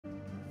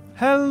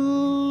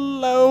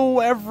Hello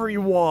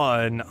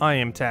everyone, I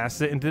am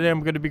Tacit, and today I'm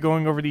going to be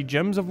going over the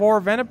Gems of War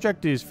event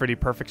objectives for the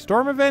Perfect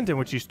Storm event, in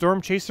which the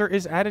Stormchaser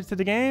is added to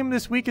the game.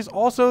 This week is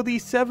also the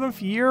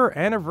 7th year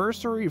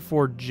anniversary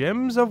for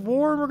Gems of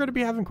War, and we're going to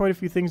be having quite a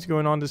few things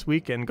going on this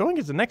week, and going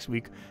into next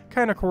week,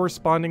 kind of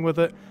corresponding with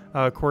it.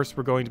 Of course,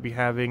 we're going to be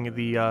having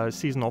the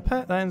seasonal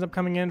pet that ends up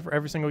coming in for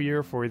every single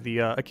year for the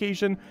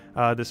occasion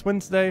this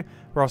Wednesday.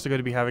 We're also going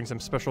to be having some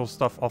special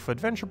stuff off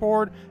Adventure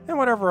Board, and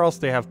whatever else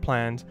they have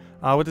planned.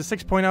 With the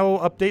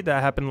 6.0 update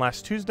that happened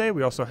last Tuesday,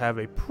 we also have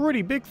a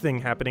pretty big thing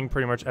happening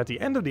pretty much at the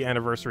end of the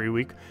anniversary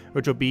week,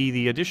 which will be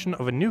the addition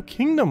of a new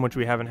kingdom, which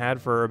we haven't had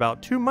for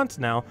about 2 months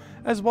now,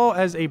 as well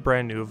as a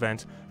brand new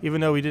event. Even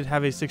though we did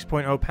have a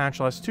 6.0 patch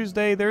last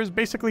Tuesday, there's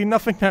basically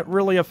nothing that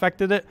really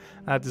affected it.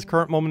 At this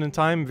current moment in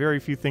time, very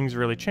few things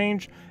really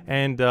change,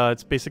 and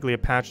it's basically a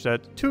patch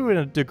that, to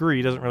a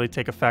degree, doesn't really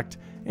take effect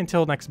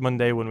until next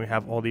Monday when we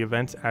have all the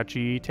events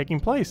actually taking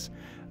place.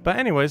 But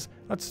anyways,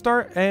 let's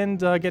start and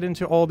get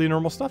into all the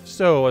normal stuff.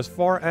 So as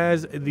far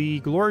as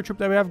the glory troop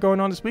that we have going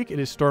on this week, it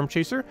is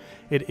Stormchaser.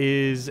 It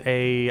is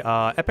a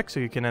epic, so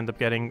you can end up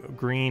getting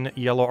green,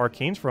 yellow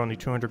arcanes for only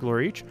 200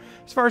 glory each.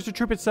 As far as the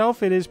troop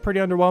itself, it is pretty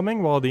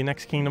underwhelming. While the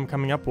next kingdom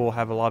coming up will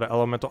have a lot of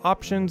elemental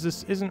options,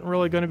 this isn't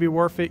really going to be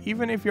worth it,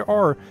 even if you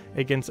are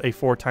against a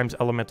 4x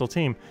elemental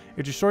team.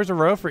 It destroys a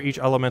row for each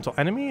elemental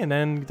enemy and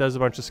then does a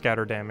bunch of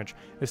scatter damage.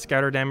 The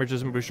scatter damage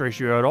doesn't boost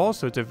ratio at all,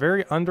 so it's a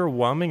very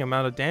underwhelming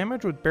amount of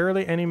damage with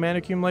barely any mana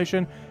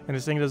accumulation, and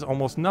this thing does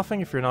almost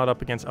nothing if you're not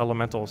up against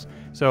elementals.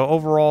 So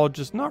overall,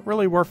 just not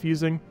really worth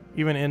using.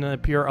 Even in a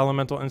pure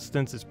elemental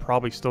instance, it's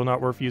probably still not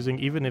worth using,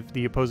 even if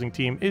the opposing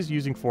team is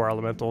using 4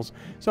 elementals.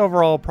 So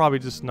overall, probably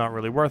just not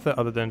really worth it,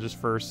 other than just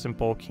for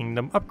simple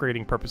kingdom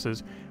upgrading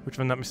purposes, which, if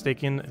I'm not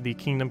mistaken, the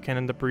kingdom can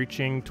end up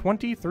reaching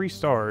 23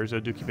 stars. So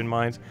do keep in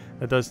mind,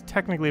 that does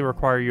technically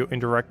require you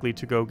indirectly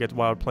to go get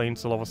Wild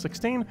Plains to level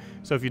 16,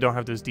 so if you don't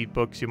have those deep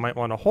books, you might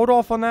want to hold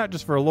off on that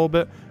just for a little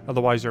bit,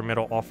 otherwise your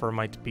middle offer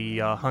might be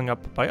hung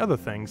up by other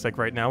things. Like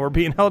right now, we're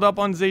being held up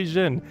on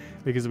Zejin,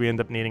 because we end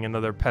up needing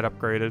another pet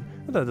upgraded.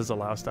 That does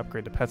allow us to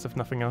upgrade the pets if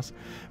nothing else.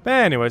 But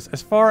anyways,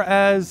 as far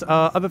as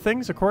other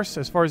things, of course,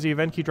 as far as the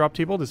event key drop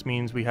table, this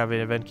means we have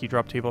an event key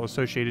drop table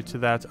associated to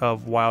that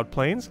of Wild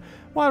Plains.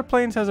 Wild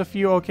Plains has a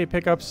few okay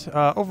pickups.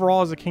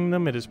 Overall, as a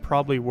kingdom, it is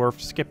probably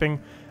worth skipping.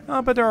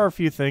 But there are a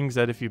few things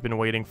that if you've been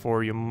waiting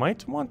for, you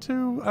might want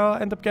to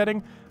end up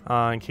getting,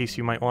 in case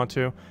you might want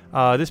to.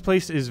 This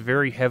place is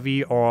very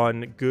heavy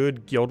on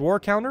good Guild War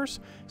counters,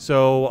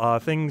 so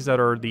things that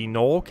are the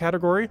null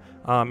category.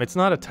 It's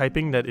not a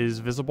typing that is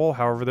visible,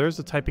 however there is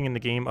a typing in the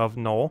game of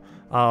null.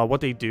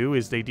 What they do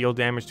is they deal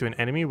damage to an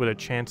enemy with a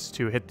chance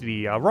to hit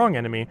the wrong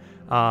enemy,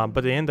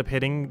 but they end up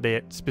hitting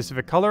the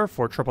specific color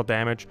for triple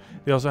damage.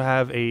 They also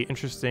have a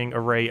interesting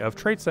array of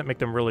traits that make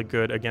them really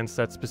good against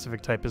that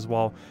specific type as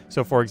well.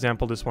 So for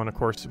example, this one of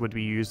course would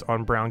be used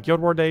on Brown Guild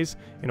War days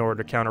in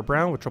order to counter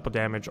Brown with triple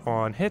damage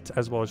on hit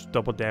as well as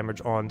double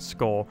damage on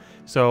skull.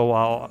 So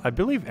I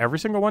believe every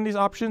single one of these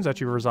options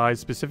actually resides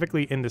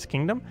specifically in this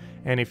kingdom,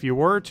 and if you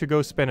were to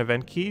go spend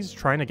event keys,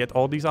 trying to get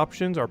all these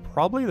options are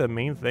probably the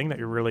main thing that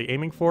you're really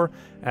aiming for,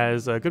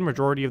 as a good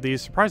majority of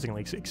these,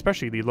 surprisingly,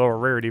 especially the lower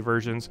rarity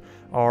versions,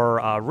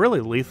 are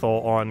really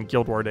lethal on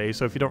Guild War days.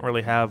 So if you don't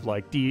really have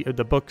like the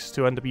books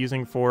to end up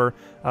using for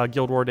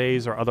Guild War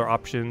days or other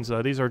options,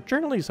 these are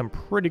generally some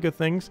pretty good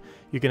things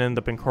you can end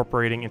up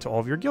incorporating into all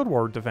of your Guild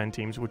War defend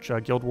teams, which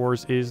Guild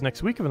Wars is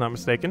next week if I'm not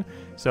mistaken.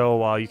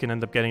 So you can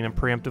end up getting them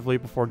preemptively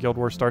before Guild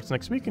War starts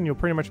next week, and you'll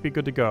pretty much be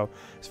good to go.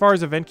 As far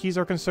as event keys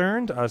are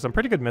concerned, some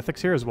pretty good mythics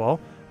here as well.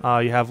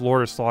 You have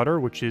Lord of Slaughter,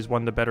 which is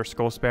one of the better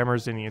skull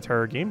spammers in the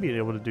entire game, being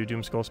able to do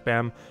Doom Skull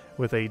spam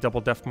with a double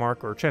death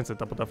mark, or chance at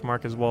double death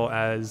mark, as well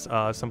as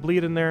some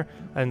bleed in there.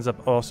 Ends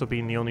up also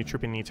being the only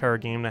troop in the entire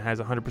game that has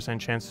a 100%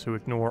 chance to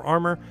ignore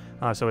armor,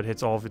 so it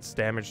hits all of its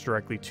damage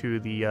directly to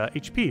the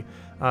HP.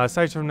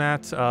 Aside from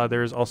that,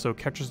 there's also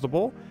Catches the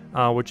Bull,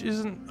 which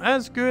isn't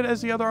as good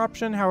as the other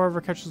option.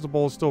 However, Catches the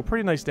Bull is still a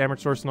pretty nice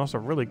damage source and also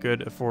really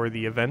good for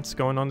the events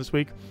going on this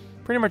week.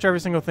 Pretty much every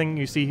single thing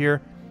you see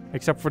here,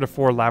 except for the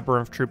 4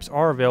 Labyrinth troops,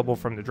 are available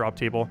from the drop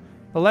table.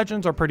 The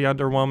legends are pretty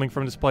underwhelming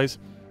from this place.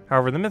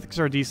 However, the mythics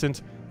are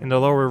decent, and the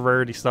lower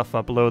rarity stuff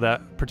below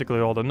that,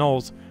 particularly all the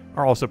nulls,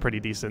 are also pretty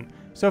decent.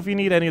 So if you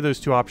need any of those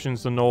 2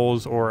 options, the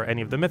nulls or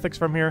any of the mythics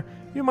from here,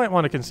 you might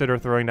want to consider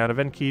throwing down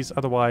event keys.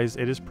 Otherwise,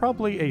 it is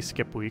probably a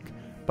skip week,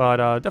 but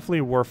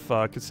definitely worth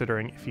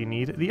considering if you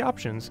need the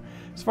options.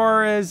 As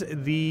far as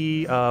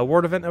the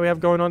ward event that we have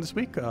going on this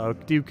week,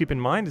 do keep in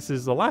mind this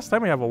is the last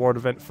time we have a ward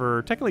event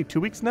for technically 2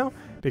 weeks now,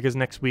 because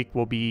next week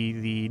will be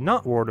the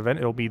not ward event.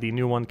 It'll be the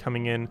new one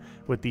coming in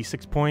with the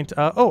 6.0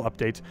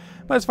 update.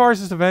 But as far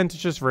as this event,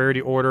 it's just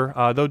rarity order.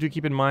 Though do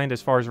keep in mind,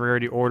 as far as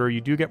rarity order,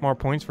 you do get more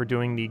points for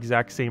doing the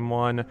exact same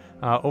one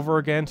over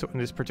again. So in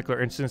this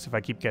particular instance, if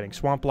I keep getting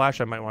Swamp Lash,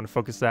 I might want to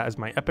focus that as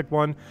my epic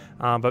one.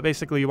 But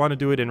basically, you want to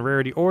do it in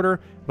rarity order.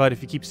 But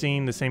if you keep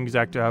seeing the same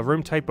exact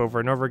room type over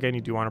and over again,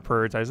 you do want to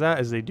prioritize that,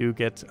 as they do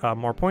get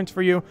more points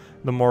for you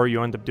the more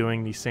you end up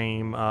doing the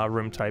same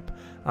room type.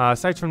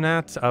 Aside from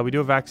that, we do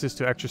have access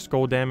to extra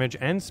skull damage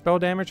and spell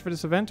damage for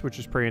this event, which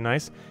is pretty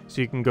nice,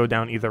 so you can go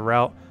down either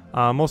route.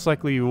 Most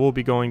likely you will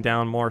be going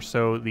down more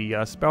so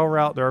the spell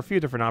route. There are a few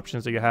different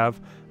options that you have.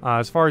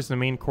 As far as the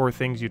main core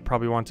things you'd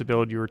probably want to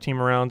build your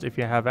team around if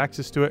you have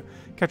access to it,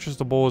 Catcher's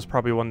the Bull is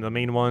probably one of the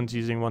main ones,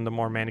 using one of the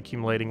more mana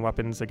accumulating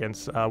weapons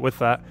against with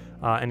that.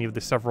 Any of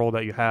the several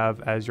that you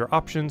have as your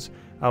options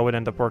would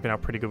end up working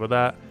out pretty good with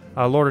that.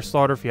 Lord of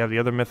Slaughter, if you have the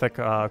other mythic,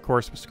 of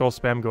course, with Skull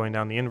Spam going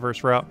down the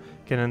inverse route,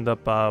 can end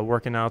up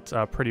working out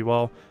pretty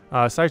well.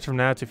 Aside from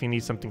that, if you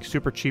need something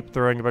super cheap,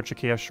 throwing a bunch of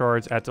Chaos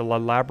Shards at the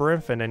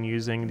Labyrinth and then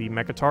using the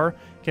Mekatar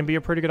can be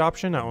a pretty good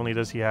option. Not only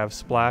does he have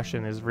Splash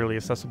and is really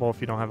accessible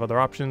if you don't have other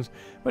options,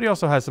 but he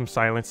also has some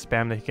Silence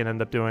Spam that he can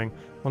end up doing.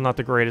 Well, not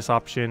the greatest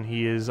option.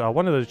 He is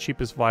one of the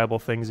cheapest viable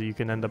things that you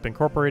can end up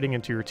incorporating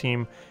into your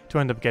team to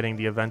end up getting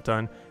the event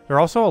done. There are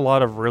also a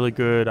lot of really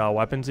good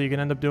weapons that you can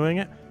end up doing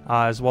it,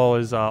 as well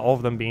as all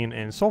of them being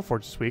in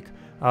Soulforge this week.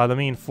 The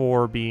main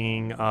four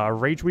being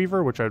Rage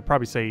Weaver, which I'd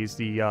probably say is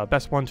the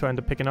best one to end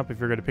up picking up if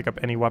you're going to pick up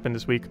any weapon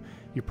this week.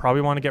 You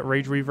probably want to get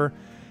Rage Weaver.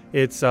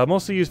 It's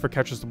mostly used for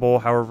Catches the Bull,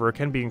 however, it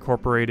can be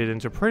incorporated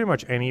into pretty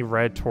much any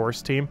red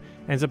Taurus team.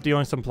 Ends up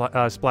dealing some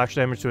splash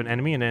damage to an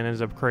enemy and then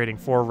ends up creating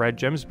 4 red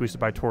gems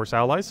boosted by Taurus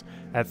allies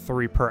at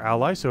 3 per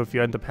ally. So if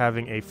you end up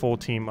having a full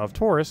team of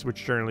Taurus,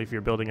 which generally if you're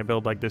building a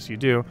build like this you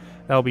do,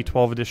 that'll be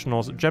 12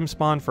 additional gem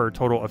spawn for a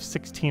total of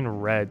 16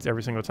 reds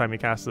every single time you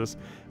cast this,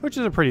 which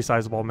is a pretty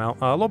sizable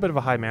amount. A little bit of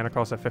a high mana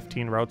cost at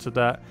 15 routes of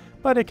that,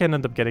 but it can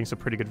end up getting some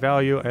pretty good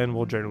value and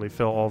will generally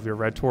fill all of your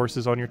red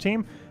Tauruses on your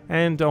team,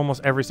 and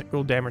almost every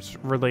single damage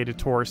related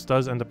Taurus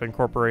does end up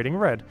incorporating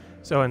red,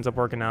 so it ends up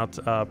working out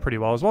pretty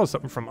well, as well as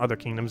something from other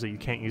kingdoms that you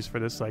can't use for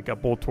this, like a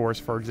Bull Taurus,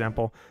 for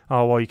example.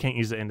 While you can't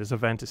use it in this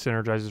event, it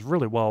synergizes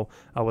really well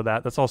with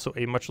that. That's also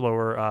a much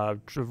lower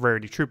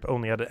rarity troop,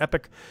 only at an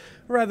epic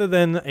rather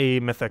than a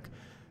mythic.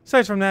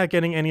 Aside from that,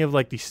 getting any of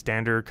like the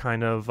standard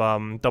kind of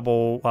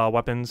double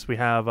weapons, we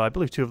have I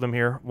believe 2 of them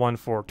here, one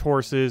for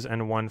Tauruses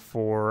and one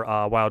for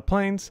Wild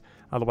Plains.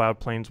 The Wild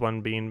Plains one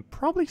being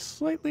probably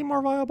slightly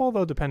more viable,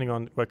 though depending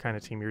on what kind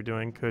of team you're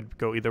doing, could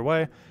go either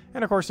way.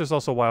 And of course there's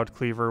also Wild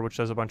Cleaver, which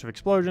does a bunch of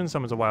explosions,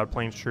 summons a Wild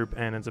Plains troop,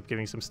 and ends up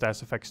giving some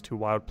stats effects to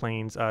Wild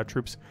Plains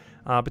troops.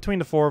 Between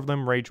the 4 of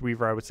them, Rage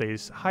Weaver I would say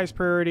is highest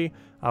priority,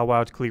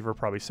 Wild Cleaver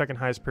probably second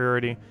highest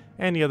priority,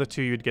 and the other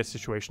 2 you'd get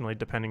situationally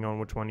depending on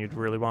which one you'd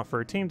really want for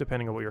a team,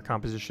 depending on what your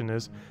composition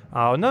is.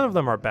 None of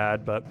them are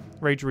bad, but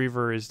Rage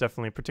Weaver is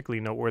definitely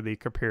particularly noteworthy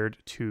compared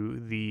to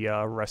the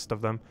rest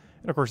of them.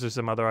 And of course there's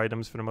some other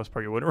items. For the most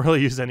part you wouldn't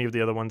really use any of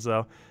the other ones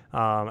though,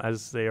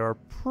 as they are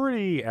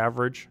pretty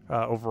average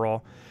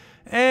overall.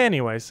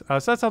 Anyways, so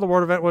that's how the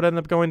World event would end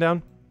up going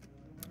down.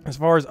 As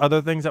far as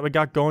other things that we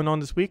got going on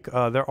this week,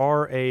 there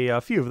are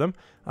a few of them.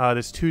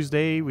 This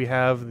Tuesday, we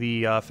have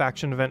the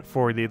faction event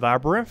for the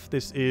Labyrinth.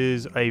 This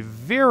is a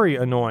very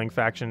annoying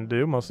faction to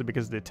do, mostly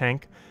because of the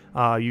tank.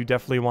 You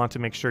definitely want to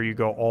make sure you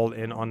go all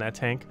in on that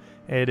tank.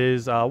 It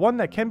is one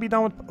that can be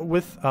done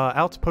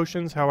without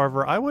potions.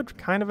 However, I would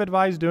kind of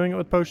advise doing it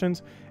with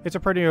potions. It's a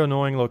pretty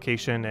annoying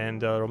location,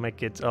 and it'll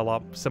make it a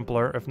lot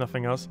simpler, if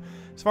nothing else.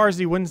 As far as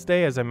the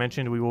Wednesday, as I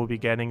mentioned, we will be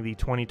getting the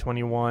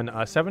 2021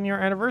 7-year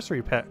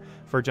anniversary pet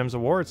for Gems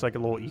of War. It's like a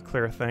little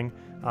eclair thing.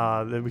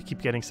 That we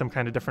keep getting some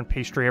kind of different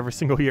pastry every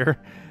single year,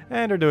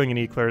 and they're doing an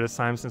eclair this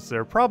time since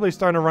they're probably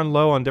starting to run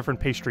low on different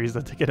pastries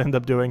that they could end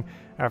up doing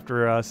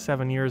after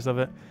 7 years of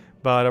it.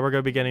 But we're going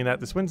to be getting that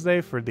this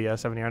Wednesday for the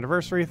 7-year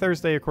anniversary.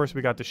 Thursday, of course,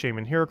 we got the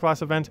Shaman Hero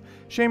Class event.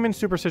 Shaman,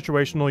 super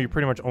situational. You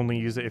pretty much only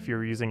use it if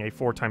you're using a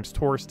 4x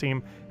Taurus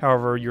team.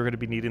 However, you're going to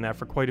be needing that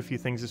for quite a few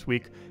things this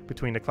week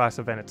between the class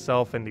event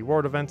itself and the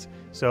World event.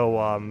 So,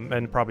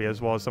 and probably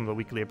as well as some of the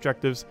weekly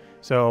objectives.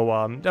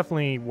 So,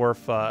 definitely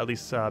worth at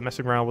least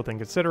messing around with and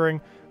considering.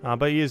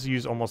 But he is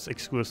used almost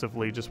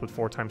exclusively just with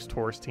 4x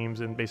Taurus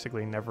teams and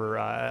basically never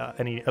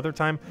any other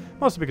time.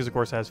 Mostly because, of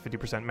course, it has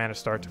 50% mana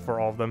start for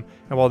all of them.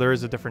 And while there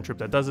is a different troop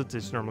that does it,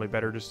 it's normally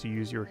better just to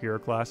use your hero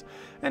class.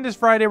 And this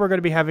Friday, we're going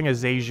to be having a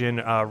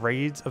Zacian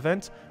Raids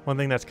event. One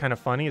thing that's kind of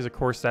funny is, of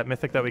course, that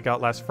mythic that we got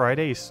last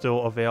Friday is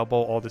still available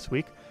all this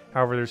week.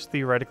 However, there's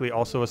theoretically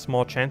also a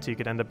small chance you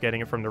could end up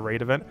getting it from the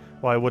raid event.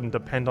 While I wouldn't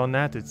depend on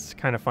that, it's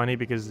kind of funny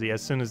because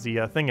as soon as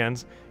the thing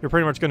ends, you're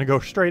pretty much going to go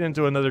straight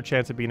into another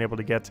chance of being able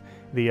to get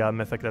the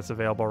mythic that's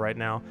available right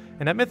now.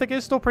 And that mythic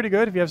is still pretty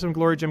good. If you have some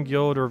Glory Gem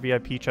Guild or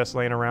VIP chests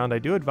laying around, I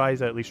do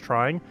advise at least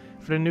trying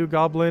for the new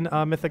Goblin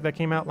mythic that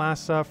came out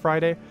last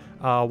Friday.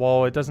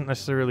 While it doesn't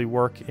necessarily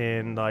work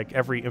in like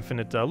every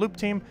infinite loop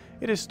team,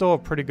 it is still a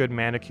pretty good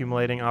mana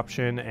accumulating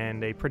option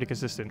and a pretty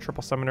consistent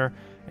triple summoner,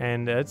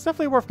 and it's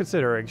definitely worth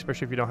considering,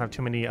 especially if you don't have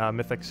too many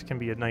mythics. It can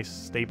be a nice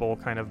stable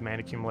kind of mana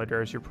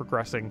accumulator as you're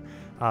progressing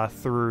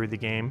through the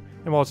game.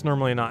 And while it's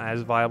normally not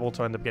as viable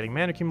to end up getting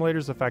mana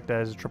accumulators, the fact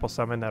that as a triple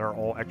summon that are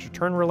all extra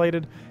turn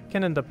related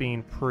can end up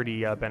being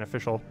pretty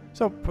beneficial,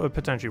 so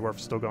potentially worth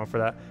still going for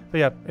that. But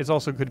yeah, it's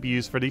also could be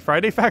used for the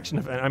Friday faction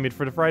event, I mean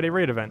for the Friday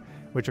raid event,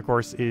 which of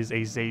course is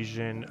a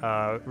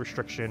Zacian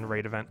restriction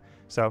raid event.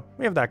 So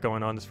we have that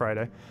going on this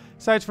Friday.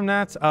 Aside from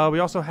that, we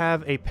also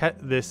have a pet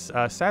this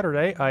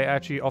Saturday. I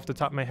actually, off the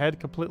top of my head,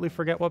 completely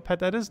forget what pet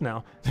that is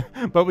now.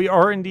 But we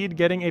are indeed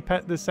getting a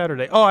pet this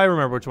Saturday. Oh, I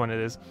remember which one it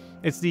is.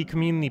 It's the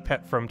community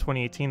pet from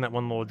 2018, that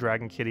one little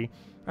dragon kitty.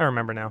 I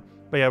remember now.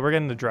 But yeah, we're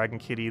getting the dragon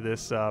kitty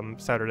this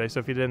Saturday. So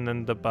if you didn't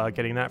end up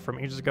getting that from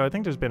ages ago, I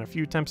think there's been a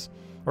few attempts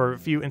or a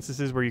few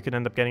instances where you could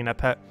end up getting that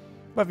pet.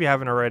 But if you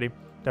haven't already,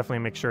 definitely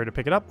make sure to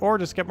pick it up or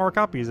just get more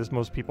copies, as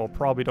most people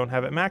probably don't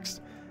have it maxed,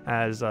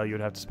 as you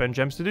would have to spend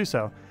gems to do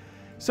so.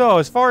 So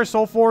as far as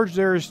Soulforge,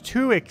 there's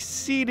two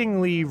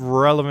exceedingly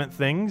relevant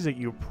things that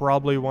you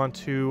probably want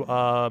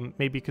to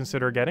maybe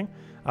consider getting.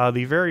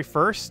 The very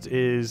first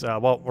is,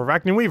 well,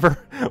 Arachne Weaver.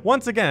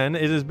 Once again,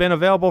 it has been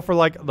available for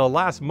like the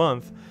last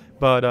month,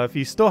 but if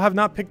you still have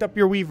not picked up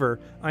your Weaver,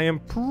 I am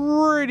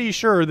pretty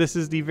sure this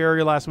is the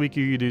very last week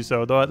you do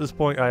so, though at this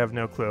point I have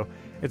no clue.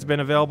 It's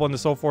been available in the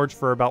Soulforge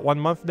for about 1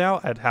 month now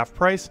at half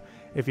price.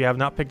 If you have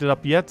not picked it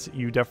up yet,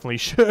 you definitely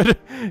should.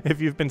 If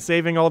you've been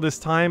saving all this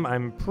time,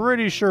 I'm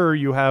pretty sure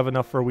you have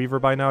enough for Weaver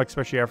by now,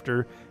 especially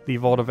after the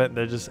Vault event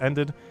that just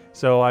ended.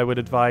 So I would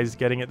advise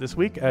getting it this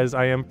week, as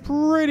I am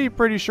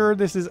pretty sure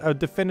this is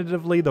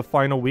definitively the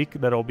final week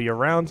that it'll be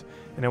around.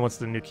 And then once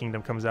the new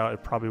kingdom comes out,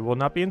 it probably will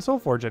not be in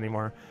Soulforge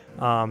anymore.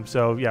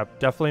 So yeah,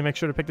 definitely make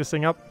sure to pick this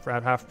thing up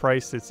at half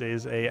price. It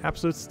is a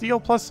absolute steal,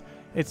 plus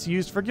it's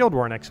used for Guild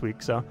War next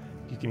week, so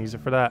you can use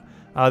it for that.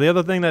 The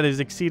other thing that is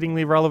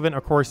exceedingly relevant,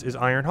 of course, is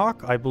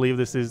Ironhawk. I believe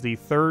this is the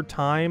third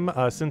time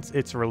since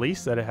its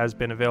release that it has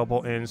been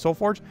available in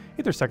Soulforge.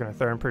 Either second or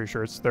third, I'm pretty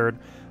sure it's third.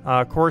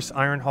 Of course,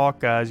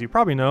 Ironhawk, as you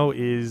probably know,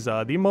 is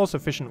the most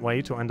efficient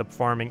way to end up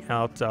farming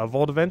out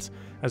Vault events,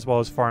 as well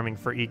as farming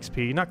for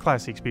EXP. Not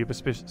class EXP, but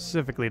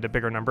specifically the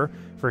bigger number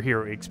for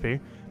hero EXP.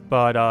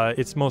 But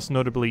it's most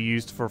notably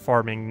used for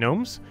farming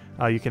gnomes.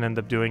 You can end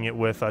up doing it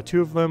with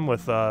 2 of them,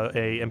 with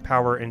a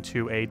Empower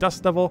into a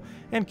Dust Devil,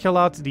 and kill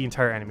out the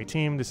entire enemy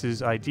team. This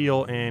is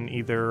ideal in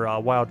either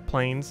Wild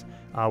Plains,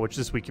 which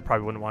this week you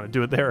probably wouldn't want to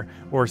do it there,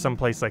 or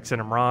someplace like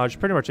Cinder Mirage,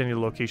 pretty much any of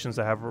the locations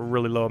that have a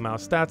really low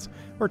amount of stats,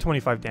 where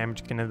 25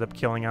 damage can end up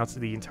killing out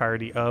the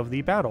entirety of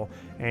the battle.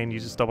 And you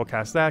just double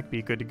cast that,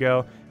 be good to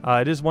go.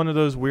 It is one of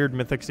those weird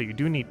mythics that you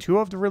do need 2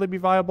 of to really be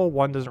viable.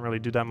 1 doesn't really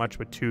do that much,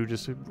 but 2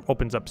 just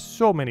opens up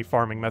so many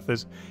farming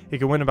methods. You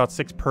can win about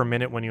 6 per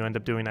minute when you end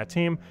up doing that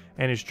team,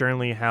 and it's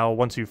generally how,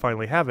 once you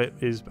finally have it,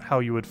 is how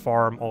you would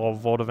farm all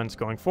Vault events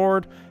going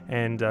forward,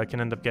 and can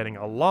end up getting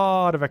a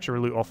lot of extra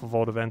loot off of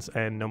Vault events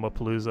and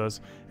Nomapaloozas.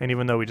 And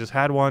even though we just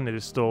had one, it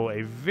is still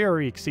a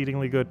very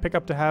exceedingly good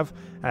pickup to have,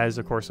 as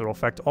of course it will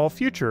affect all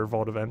future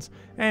Vault events.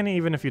 And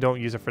even if you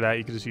don't use it for that,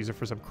 you can just use it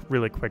for some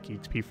really quick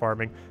XP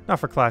farming, not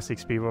for class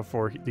XP, but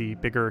for the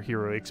bigger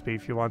hero XP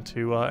if you want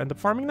to end up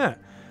farming that.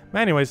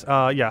 But anyways,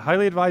 yeah,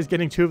 highly advise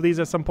getting 2 of these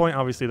at some point.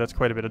 Obviously, that's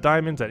quite a bit of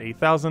diamonds at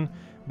 8,000,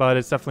 but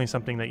it's definitely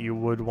something that you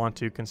would want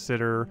to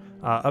consider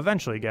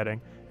eventually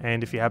getting.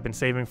 And if you have been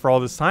saving for all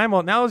this time,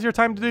 well, now is your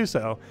time to do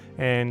so.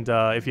 And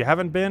if you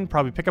haven't been,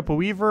 probably pick up a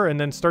Weaver and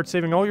then start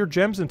saving all your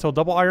gems until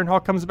Double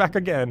Ironhawk comes back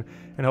again.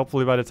 And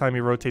hopefully by the time he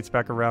rotates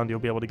back around, you'll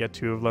be able to get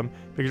 2 of them.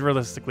 Because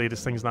realistically,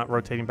 this thing's not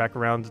rotating back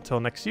around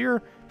until next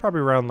year, probably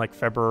around like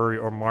February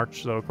or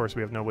March. So of course,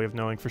 we have no way of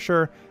knowing for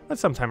sure, but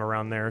sometime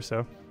around there.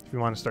 So if you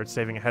want to start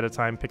saving ahead of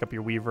time, pick up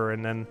your Weaver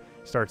and then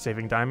start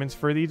saving diamonds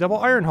for the Double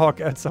Ironhawk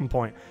at some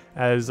point,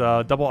 as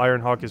Double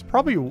Ironhawk is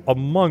probably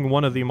among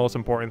one of the most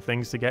important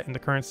things to get in the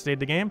current state of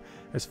the game,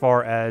 as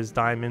far as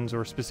diamonds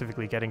or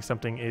specifically getting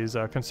something is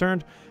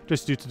concerned,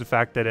 just due to the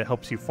fact that it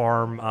helps you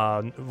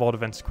farm Vault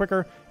events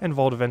quicker, and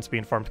Vault events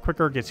being farmed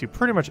quicker gets you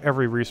pretty much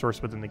every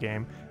resource within the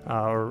game,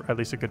 or at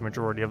least a good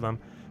majority of them.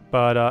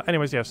 But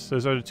anyways, yes,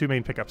 those are the 2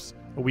 main pickups.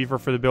 A Weaver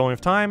for the Building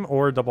of Time,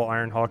 or a Double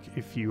Ironhawk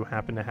if you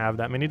happen to have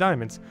that many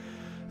diamonds.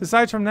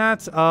 Aside from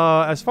that,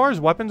 as far as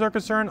weapons are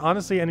concerned,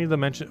 honestly, any of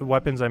the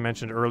weapons I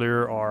mentioned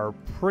earlier are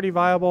pretty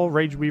viable.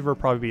 Rage Weaver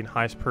probably being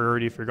highest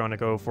priority if you're going to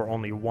go for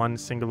only 1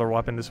 singular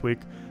weapon this week.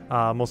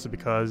 Mostly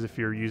because if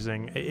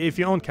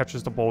you own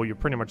Catches the Bull, you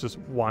pretty much just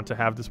want to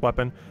have this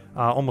weapon.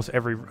 Almost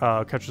every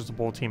Catches the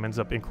Bull team ends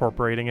up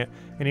incorporating it.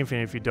 And even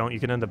if you don't, you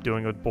can end up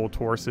doing it with Bull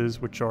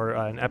Tauruses, which are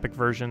an epic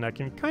version that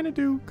can kind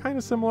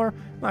of similar.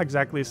 Not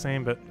exactly the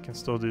same, but can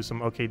still do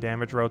some okay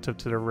damage relative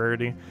to their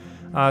rarity.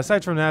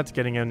 Aside from that,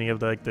 getting any of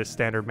the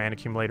standard mana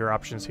accumulator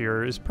options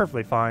here is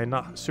perfectly fine.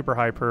 Not super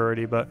high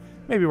priority, but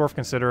maybe worth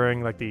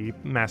considering, like the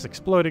mass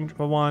exploding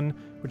one,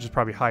 which is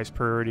probably highest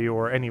priority,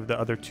 or any of the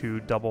other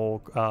 2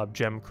 double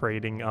gem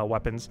creating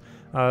weapons.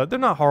 They're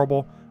not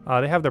horrible.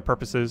 They have their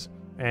purposes,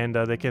 and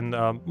they can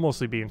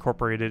mostly be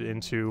incorporated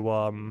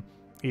into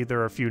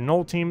either a few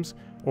null teams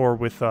or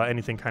with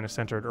anything kind of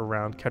centered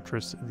around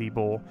Ketris the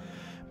Bull.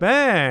 But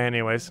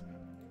anyways,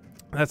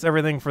 that's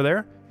everything for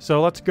there. So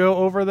let's go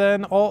over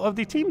then all of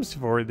the teams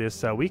for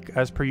this week.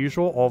 As per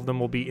usual, all of them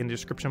will be in the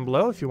description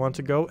below if you want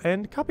to go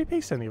and copy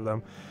paste any of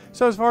them.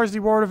 So as far as the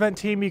World Event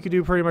team, you could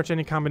do pretty much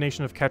any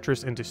combination of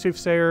Ketris into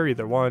Soothsayer,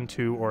 either 1,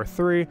 2, or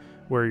 3,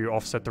 where you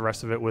offset the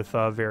rest of it with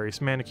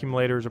various mana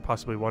accumulators or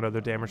possibly one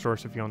other damage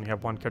source if you only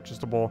have one Ketris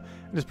the Bull.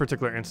 In this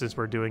particular instance,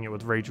 we're doing it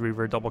with Rage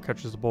Weaver, double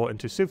Ketris the Bull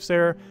into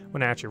Soothsayer.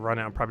 When I actually run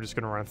it, I'm probably just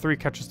going to run 3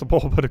 Ketris the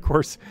Bull, but of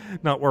course,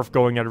 not worth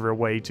going out of your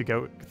way to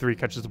go 3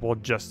 Ketris the Bull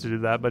just to do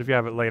that. But if you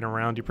have it laying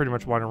around, you pretty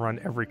much want to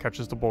run every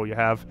Ketris the Bull you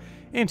have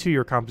into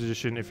your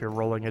composition if you're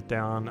rolling it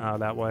down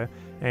that way.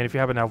 And if you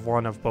happen to have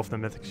one of both the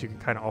mythics, you can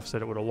kind of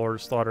offset it with a Lord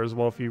of Slaughter as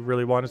well if you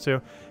really wanted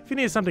to. If you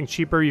need something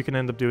cheaper, you can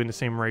end up doing the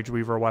same Rage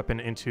Weaver weapon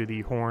into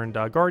the Horned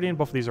Guardian.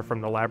 Both of these are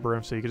from the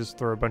Labyrinth, so you can just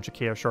throw a bunch of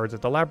Chaos Shards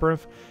at the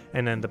Labyrinth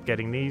and end up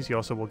getting these. You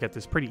also will get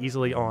this pretty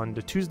easily on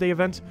the Tuesday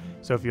event,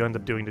 so if you end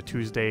up doing the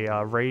Tuesday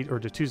raid or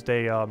the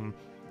Tuesday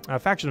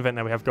faction event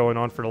that we have going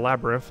on for the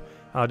Labyrinth,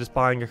 just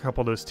buying a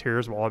couple of those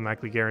tiers will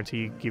automatically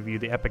guarantee give you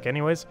the epic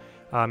anyways.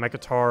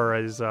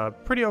 Mekatar is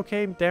pretty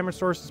okay damage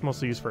source. It's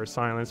mostly used for a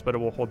silence, but it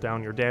will hold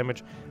down your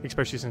damage,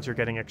 especially since you're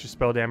getting extra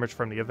spell damage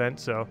from the event,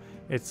 so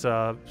it's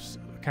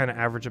kind of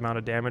average amount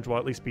of damage will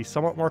at least be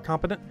somewhat more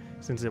competent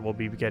since it will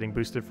be getting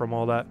boosted from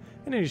all that.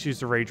 And then you just use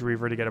the Rage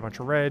Reaver to get a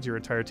bunch of reds. Your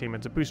entire team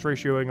ends up boost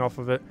ratioing off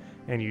of it,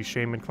 and you use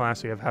Shaman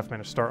class, so you have half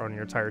mana start on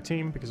your entire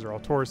team because they're all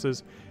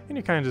Tauruses, and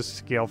you kind of just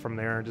scale from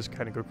there and just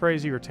kind of go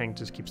crazy. Your tank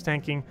just keeps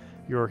tanking,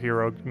 your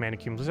hero mana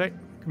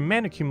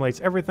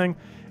accumulates everything,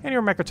 and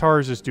your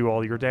Mekatars just do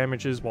all your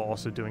damages while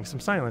also doing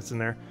some silence in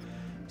there.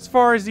 As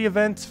far as the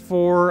event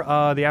for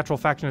the actual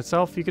faction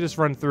itself, you could just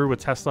run through with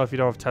Tesla. If you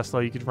don't have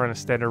Tesla, you could run a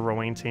standard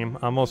Rowain team.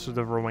 Most of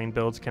the Rowain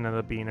builds can end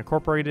up being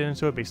incorporated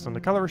into it based on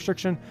the color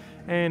restriction.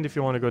 And if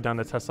you want to go down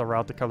the Tesla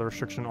route, the color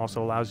restriction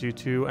also allows you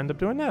to end up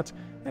doing that.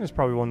 And it's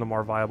probably one of the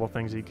more viable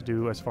things that you could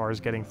do as far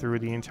as getting through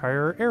the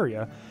entire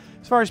area.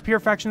 As far as Pure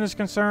Faction is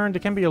concerned,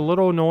 it can be a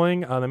little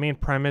annoying. The main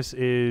premise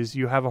is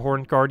you have a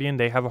Horned Guardian,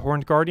 they have a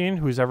Horned Guardian.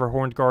 Who's ever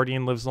Horned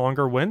Guardian lives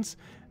longer wins.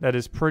 That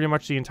is pretty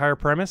much the entire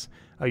premise.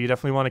 You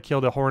definitely want to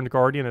kill the Horned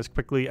Guardian as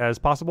quickly as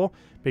possible,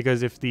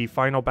 because if the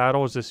final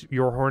battle is just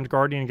your Horned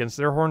Guardian against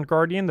their Horned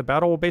Guardian, the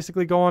battle will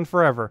basically go on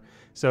forever.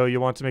 So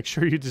you want to make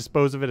sure you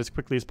dispose of it as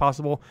quickly as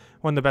possible.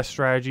 One of the best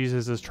strategies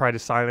is to try to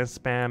silence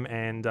spam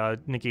and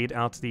negate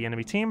out the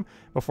enemy team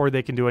before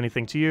they can do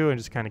anything to you, and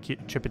just kind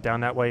of chip it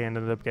down that way and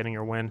end up getting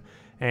your win.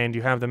 And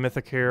you have the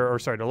mythic here, or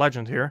sorry, the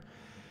legend here,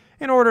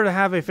 in order to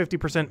have a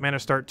 50% mana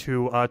start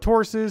to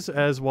Tauruses,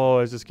 as well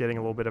as just getting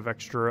a little bit of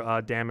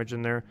extra damage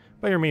in there.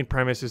 But your main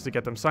premise is to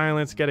get them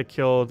silenced, get it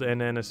killed, and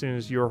then as soon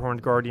as your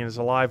Horned Guardian is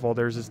alive while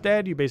theirs is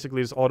dead, you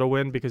basically just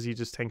auto-win because he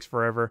just tanks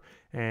forever,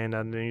 and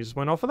then you just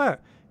win off of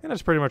that. And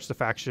that's pretty much the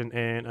faction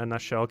in a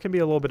nutshell. It can be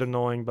a little bit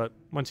annoying, but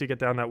once you get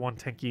down that one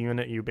tanky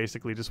unit, you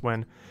basically just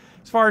win.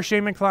 As far as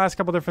Shaman class, a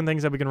couple different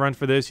things that we can run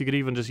for this. You could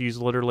even just use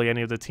literally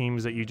any of the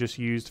teams that you just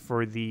used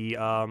for the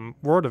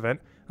World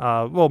event.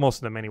 Well, most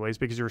of them anyways,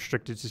 because you're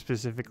restricted to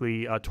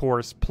specifically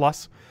Taurus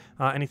plus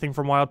anything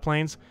from Wild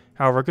Plains.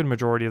 However, a good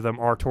majority of them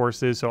are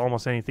Tauruses, so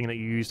almost anything that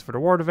you used for the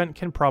World event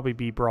can probably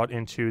be brought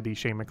into the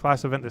Shaman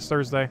class event this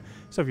Thursday.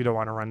 So if you don't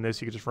want to run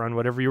this, you could just run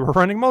whatever you were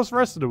running most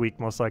rest of the week,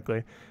 most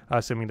likely,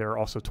 assuming there are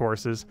also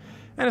Tauruses.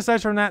 And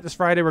aside from that, this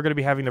Friday we're going to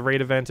be having the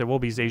raid event. It will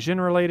be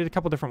Zhejian related. A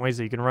couple different ways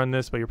that you can run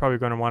this, but you're probably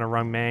going to want to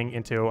run Mang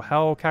into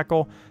Hell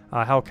Cackle.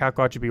 Hell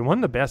Cackle actually be one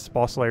of the best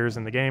boss slayers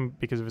in the game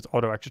because of its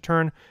auto extra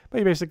turn, but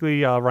you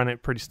basically run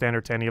it pretty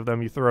standard to any of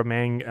them. You throw a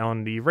Mang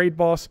on the raid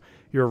boss,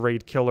 your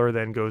raid killer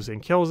then goes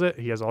and kills it.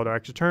 He has auto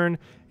extra turn.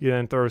 You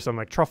then throw some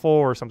like Truffle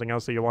or something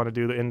else that you want to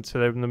do into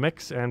the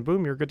mix, and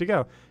boom, you're good to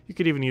go. You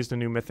could even use the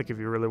new mythic if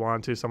you really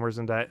wanted to, somewhere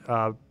in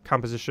that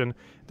composition.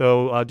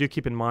 Though do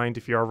keep in mind,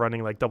 if you are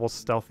running like double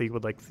stealthy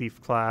with like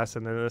Thief class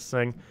and then this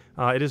thing,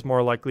 it is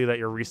more likely that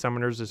your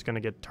resummoners is going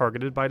to get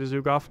targeted by the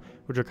Zugoff,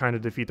 which will kind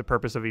of defeat the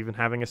purpose of even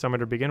having a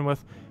summoner to begin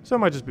with. So it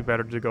might just be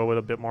better to go with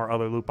a bit more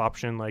other loop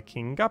option like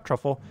King Gop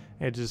Truffle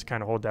and just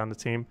kind of hold down the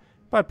team.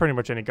 But pretty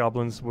much any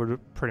goblins would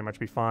pretty much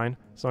be fine.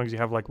 As long as you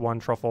have like one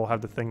Truffle,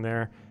 have the thing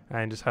there,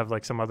 and just have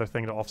like some other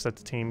thing to offset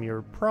the team,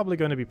 you're probably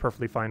going to be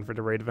perfectly fine for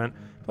the raid event.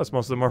 Plus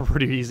most of them are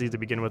pretty easy to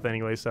begin with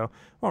anyway, so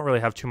won't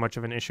really have too much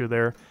of an issue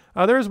there.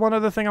 There is one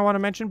other thing I want to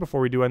mention before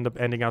we do end up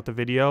ending out the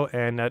video,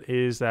 and that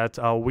is that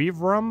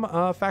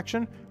Weaverum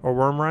faction, or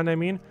Wormrun I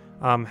mean,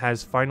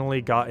 has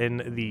finally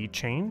gotten the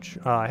change.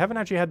 I haven't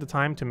actually had the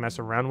time to mess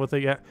around with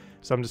it yet,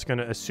 so I'm just going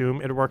to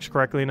assume it works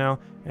correctly now,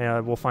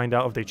 and we'll find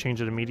out if they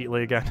change it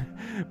immediately again.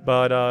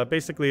 But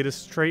basically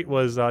this trait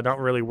was not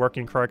really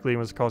working correctly and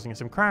was causing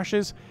some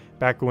crashes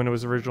back when it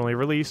was originally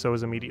released, so it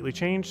was immediately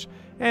changed,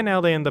 and now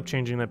they end up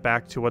changing it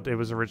back to what it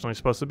was originally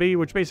supposed to be,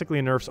 which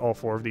basically nerfs all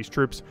 4 of these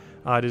troops.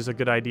 It is a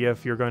good idea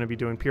if you're going to be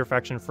doing Pure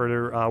Faction for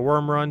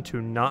Wormrun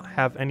to not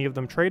have any of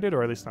them traded,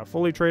 or at least not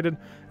fully traded,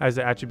 as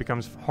it actually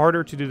becomes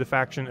harder to do the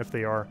faction if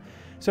they are.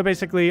 So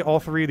basically, all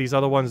 3 of these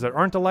other ones that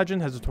aren't a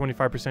legend has a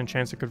 25%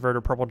 chance to convert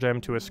a purple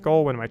gem to a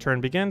skull when my turn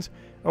begins.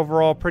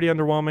 Overall, pretty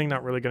underwhelming,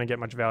 not really going to get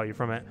much value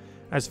from it.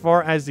 As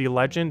far as the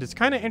legend, it's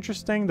kind of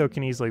interesting, though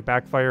can easily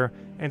backfire.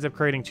 Ends up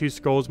creating 2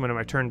 skulls when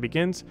my turn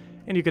begins,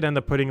 and you could end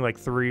up putting like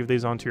 3 of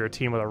these onto your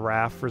team with a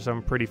raft for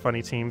some pretty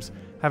funny teams.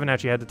 Haven't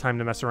actually had the time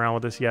to mess around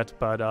with this yet,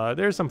 but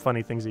there's some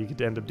funny things that you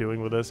could end up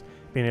doing with this.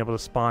 Being able to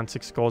spawn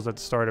 6 skulls at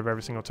the start of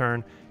every single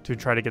turn to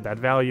try to get that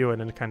value, and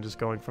then kind of just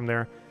going from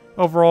there.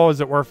 Overall,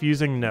 is it worth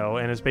using? No,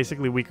 and it's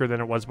basically weaker than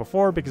it was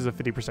before because the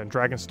 50%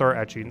 Dragon Star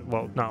actually,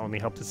 well, not only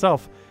helped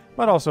itself,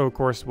 but also, of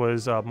course,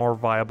 was more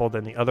viable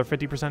than the other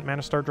 50%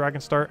 Mana Star Dragon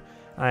Start,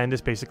 and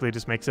this basically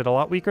just makes it a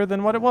lot weaker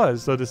than what it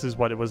was. So this is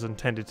what it was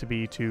intended to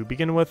be to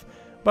begin with,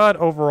 but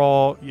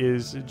overall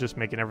is just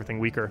making everything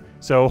weaker.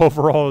 So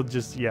overall,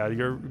 just, yeah,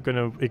 you're going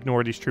to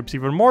ignore these troops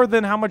even more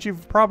than how much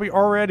you've probably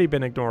already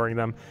been ignoring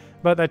them.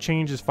 But that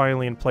change is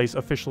finally in place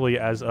officially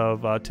as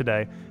of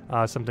today.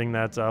 Something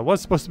that was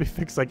supposed to be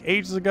fixed like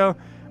ages ago,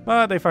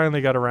 but they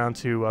finally got around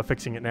to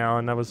fixing it now,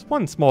 and that was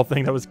one small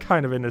thing that was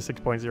kind of in the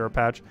 6.0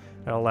 patch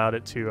that allowed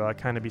it to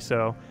kind of be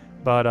so.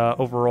 But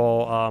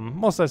overall,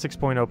 most of that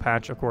 6.0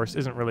 patch, of course,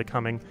 isn't really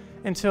coming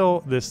until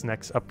this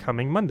next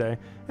upcoming Monday.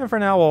 And for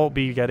now, we'll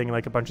be getting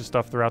like a bunch of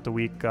stuff throughout the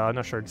week.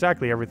 Not sure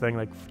exactly everything.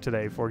 Like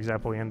today, for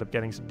example, we end up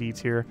getting some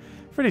deeds here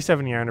for the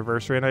 7-year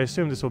anniversary, and I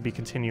assume this will be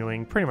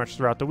continuing pretty much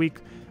throughout the week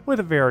with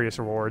various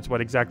rewards.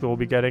 What exactly we'll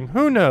be getting,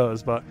 who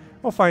knows, but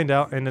we'll find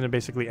out. And then it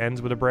basically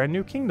ends with a brand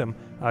new kingdom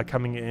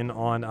coming in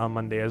on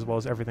Monday, as well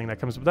as everything that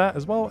comes with that,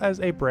 as well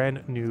as a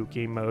brand new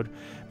game mode.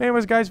 But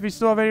anyways, guys, if you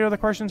still have any other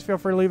questions, feel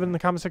free to leave it in the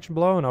comment section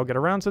below, and I'll get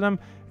around to them.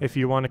 If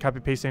you want to copy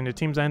paste any of the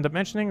teams I end up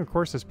mentioning, of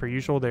course, as per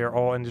usual, they are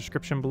all in the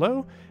description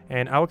below.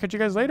 And I will catch you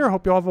guys later.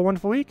 Hope you all have a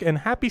wonderful week, and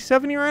happy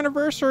 7-year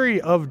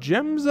anniversary of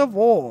Gems of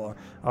War.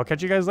 I'll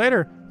catch you guys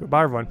later.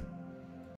 Goodbye, everyone.